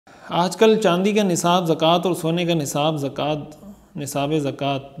आजकल चांदी का निसाब ज़कात और सोने का निसाब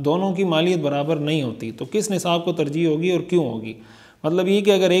ज़कात दोनों की मालियत बराबर नहीं होती, तो किस निसाब को तरजीह होगी और क्यों होगी? मतलब ये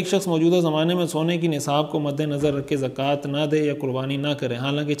कि अगर एक शख्स मौजूदा ज़माने में सोने की निसाब को मद्देनज़र रख के ज़कात ना दे या कुर्बानी ना करे,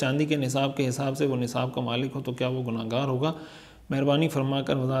 हालांकि चांदी के निसाब के हिसाब से वो निसाब का मालिक हो, तो क्या वो गुनाहगार होगा? मेहरबानी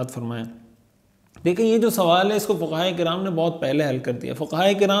फरमाकर वज़ाहत फरमाएँ। देखिए, ये जो सवाल है इसको फ़ुक़हाए किराम ने बहुत पहले हल कर दिया।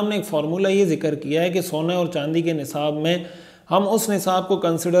 फ़ुक़हाए किराम ने एक फ़ार्मूला ये ज़िक्र किया है कि सोने और चांदी के निसाब में हम उस निसाब को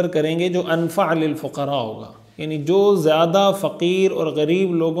कंसिडर करेंगे जो अनफ़अ लिल फ़ुक़रा होगा, यानी जो ज़्यादा फ़कीर और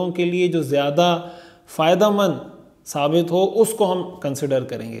गरीब लोगों के लिए जो ज़्यादा फ़ायदेमंद साबित हो, उसको हम कंसिडर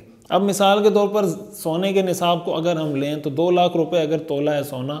करेंगे। अब मिसाल के तौर पर सोने के निसाब को अगर हम लें तो 2 लाख रुपए अगर तोला है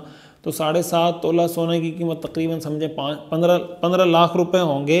सोना, तो 7.5 तोला सोने की कीमत तकरीबन समझे 15 लाख रुपए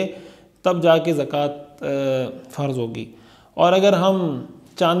होंगे, तब जाके ज़कात फ़र्ज़ होगी। और अगर हम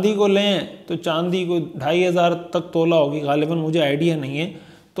चांदी को लें तो चांदी को 2,500 तक तोला होगी, गालिबन मुझे आइडिया नहीं है,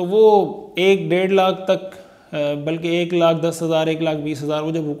 तो वो 1-1.5 लाख तक, बल्कि 1,10,000 1,20,000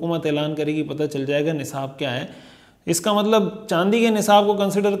 वो जब हुकूमत ऐलान करेगी पता चल जाएगा निसाब क्या है। इसका मतलब चांदी के निसाब को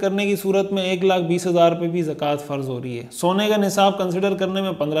कंसिडर करने की सूरत में 1,20,000 पे भी ज़कात फ़र्ज़ हो रही है, सोने का निसाब कंसिडर करने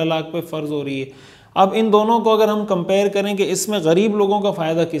में 15 लाख पे फ़र्ज़ हो रही है। अब इन दोनों को अगर हम कंपेयर करें कि इसमें गरीब लोगों का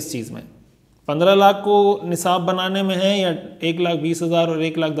फ़ायदा किस चीज़ में, 15 लाख को निसाब बनाने में है या 1,20,000 और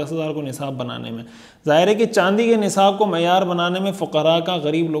 1,10,000 को निसाब बनाने में? ज़ाहिर है कि चांदी के निसाब को मयार बनाने में फ़ुक़रा का,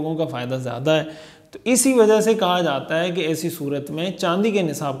 गरीब लोगों का फ़ायदा ज़्यादा है, तो इसी वजह से कहा जाता है कि ऐसी सूरत में चांदी के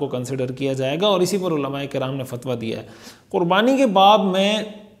निसाब को कंसिडर किया जाएगा, और इसी पर उलमाए किराम ने फतवा दिया है। कुर्बानी के बाब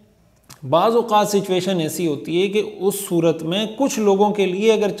में बाज़ औक़ात सिचुएशन ऐसी होती है कि उस सूरत में कुछ लोगों के लिए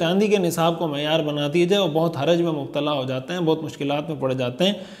अगर चांदी के निसाब को मयार बना दिया जाए, वो बहुत हरज में मुब्तला हो जाते हैं, बहुत मुश्किलात में पड़ जाते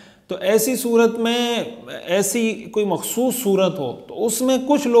हैं। तो ऐसी सूरत में, ऐसी कोई मखसूस सूरत हो तो उसमें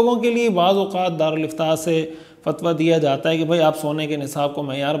कुछ लोगों के लिए बाज़ औक़ात दारुल इफ्ता से फतवा दिया जाता है कि भाई आप सोने के निसाब को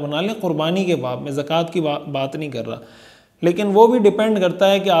मयार बना लें। कुर्बानी के बाब में, ज़कात की बात नहीं कर रहा, लेकिन वो भी डिपेंड करता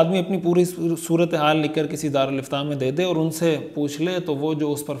है कि आदमी अपनी पूरी सूरत हाल लिख कर किसी दारुल इफ्ता में दे दे और उनसे पूछ ले, तो वो जो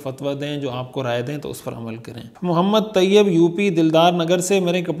उस पर फतवा दें, जो आपको राय दें, तो उस पर अमल करें। मोहम्मद तैयब यूपी दिलदार नगर से,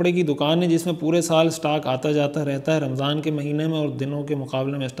 मेरे कपड़े की दुकान है जिसमें पूरे साल स्टॉक आता जाता रहता है, रमज़ान के महीने में और दिनों के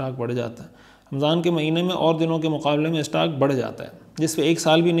मुकाबले में स्टॉक बढ़ जाता है, रमज़ान के महीने में और दिनों के मुकाबले में स्टॉक बढ़ जाता है, जिस पर 1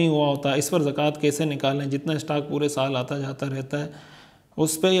 साल भी नहीं हुआ होता। इस पर ज़कात कैसे निकालें? जितना स्टॉक पूरे साल आता जाता रहता है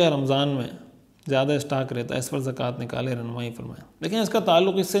उस पर, या रमज़ान में ज़्यादा स्टॉक रहता है, इस पर ज़कात निकालें? रहनुमाई फरमाएं। लेकिन इसका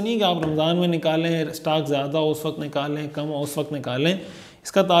ताल्लुक़ इससे नहीं कि आप रमज़ान में निकालें, स्टॉक ज़्यादा हो उस वक्त निकालें, कम हो उस वक्त निकालें।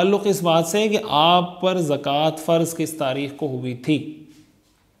 इसका ताल्लुक़ इस बात से है कि आप पर ज़कात फ़र्ज़ किस तारीख़ को हुई थी।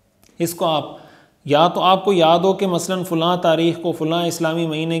 इसको आप, या तो आपको याद हो कि मसलन फ़लाँ तारीख़ को, फ़लाँ इस्लामी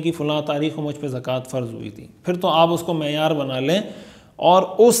महीने की फ़लाँ तारीख़ को मुझ पर ज़कात फ़र्ज़ हुई थी, फिर तो आप उसको मयार बना लें और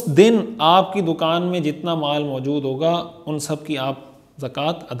उस दिन आपकी दुकान में जितना माल मौजूद होगा उन सब की आप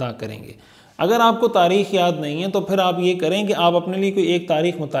ज़कात अदा करेंगे। अगर आपको तारीख़ याद नहीं है तो फिर आप ये करें कि आप अपने लिए कोई एक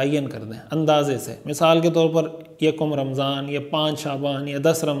तारीख़ मुतय्यन कर दें अंदाज़े से। मिसाल के तौर पर 1 रमज़ान या 5 शाबान या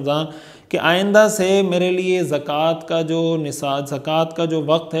 10 रमज़ान, कि आइंदा से मेरे लिए ज़कात का जो निसाब, ज़कात का जो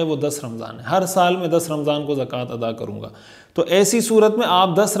वक्त है वो 10 रमज़ान है, हर साल में 10 रमज़ान को ज़कात अदा करूँगा। तो ऐसी सूरत में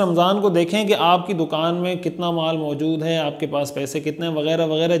आप 10 रमज़ान को देखें कि आपकी दुकान में कितना माल मौजूद है, आपके पास पैसे कितने, वगैरह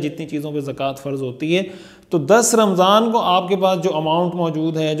वगैरह, जितनी चीज़ों पे ज़कात फ़र्ज़ होती है। तो 10 रमज़ान को आपके पास जो अमाउंट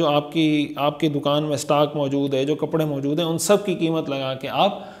मौजूद है, जो आपकी दुकान में स्टॉक मौजूद है, जो कपड़े मौजूद हैं, उन सब की कीमत लगा के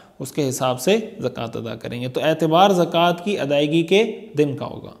आप उसके हिसाब से ज़कात अदा करेंगे। तो एतबार ज़कात की अदायगी के दिन का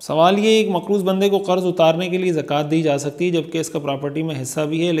होगा। सवाल ये, एक मक़रूज़ बंदे को क़र्ज़ उतारने के लिए ज़कात दी जा सकती है जबकि इसका प्रॉपर्टी में हिस्सा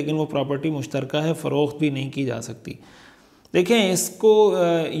भी है, लेकिन वो प्रॉपर्टी मुश्तरका है, फ़रोख्त भी नहीं की जा सकती। देखें, इसको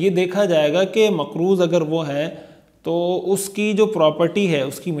ये देखा जाएगा कि मक़रूज़ अगर वो है तो उसकी जो प्रॉपर्टी है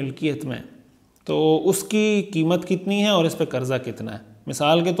उसकी मिल्कियत में, तो उसकी कीमत कितनी है और इस पर कर्ज़ा कितना है।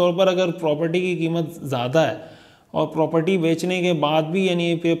 मिसाल के तौर पर अगर प्रॉपर्टी की कीमत ज़्यादा है और प्रॉपर्टी बेचने के बाद भी,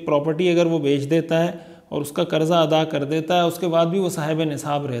 यानी प्रॉपर्टी अगर वो बेच देता है और उसका कर्ज़ा अदा कर देता है, उसके बाद भी वो साहिब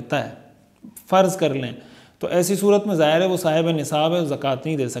निसाब रहता है, फ़र्ज़ कर लें, तो ऐसी सूरत में ज़ाहिर है वो साहिब निसाब है, ज़कात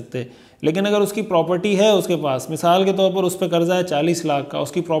नहीं दे सकते। लेकिन अगर उसकी प्रॉपर्टी है उसके पास, मिसाल के तौर पर उस पर कर्ज़ा है 40 लाख का,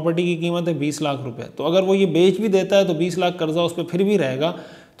 उसकी प्रॉपर्टी की कीमत है 20 लाख रुपए, तो अगर वो ये बेच भी देता है तो 20 लाख कर्ज़ा उस पर फिर भी रहेगा,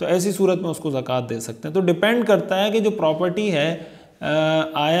 तो ऐसी सूरत में उसको ज़कात दे सकते हैं। तो डिपेंड करता है कि जो प्रॉपर्टी है,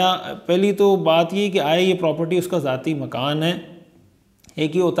 आया पहली तो बात ये कि आया ये प्रॉपर्टी उसका ज़ाती मकान है।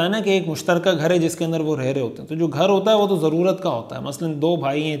 एक ही होता है ना कि एक मुश्तरका घर है जिसके अंदर वो रह रहे होते हैं, तो जो घर होता है वो तो ज़रूरत का होता है। मसलन 2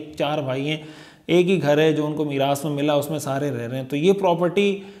 भाई हैं, 4 भाई हैं, एक ही घर है जो उनको मीरास में मिला, उसमें सारे रह रहे हैं, तो ये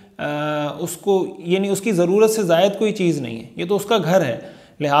प्रॉपर्टी उसको, यानी उसकी ज़रूरत से ज़ायद कोई चीज़ नहीं है, ये तो उसका घर है।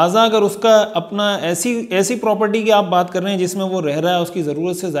 लिहाजा अगर उसका अपना ऐसी प्रॉपर्टी की आप बात कर रहे हैं जिसमें वो रह रहा है, उसकी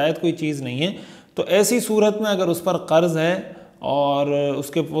ज़रूरत से ज़ायद कोई चीज़ नहीं है, तो ऐसी सूरत में अगर उस पर कर्ज़ है और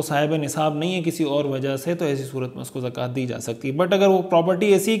उसके वो साहिब निसाब नहीं है किसी और वजह से, तो ऐसी सूरत में उसको ज़कात दी जा सकती है। बट अगर वो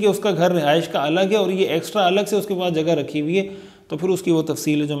प्रॉपर्टी ऐसी है कि उसका घर रिहाइश का अलग है और ये एक्स्ट्रा अलग से उसके पास जगह रखी हुई है, तो फिर उसकी वो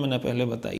तफसील है जो मैंने पहले बताई।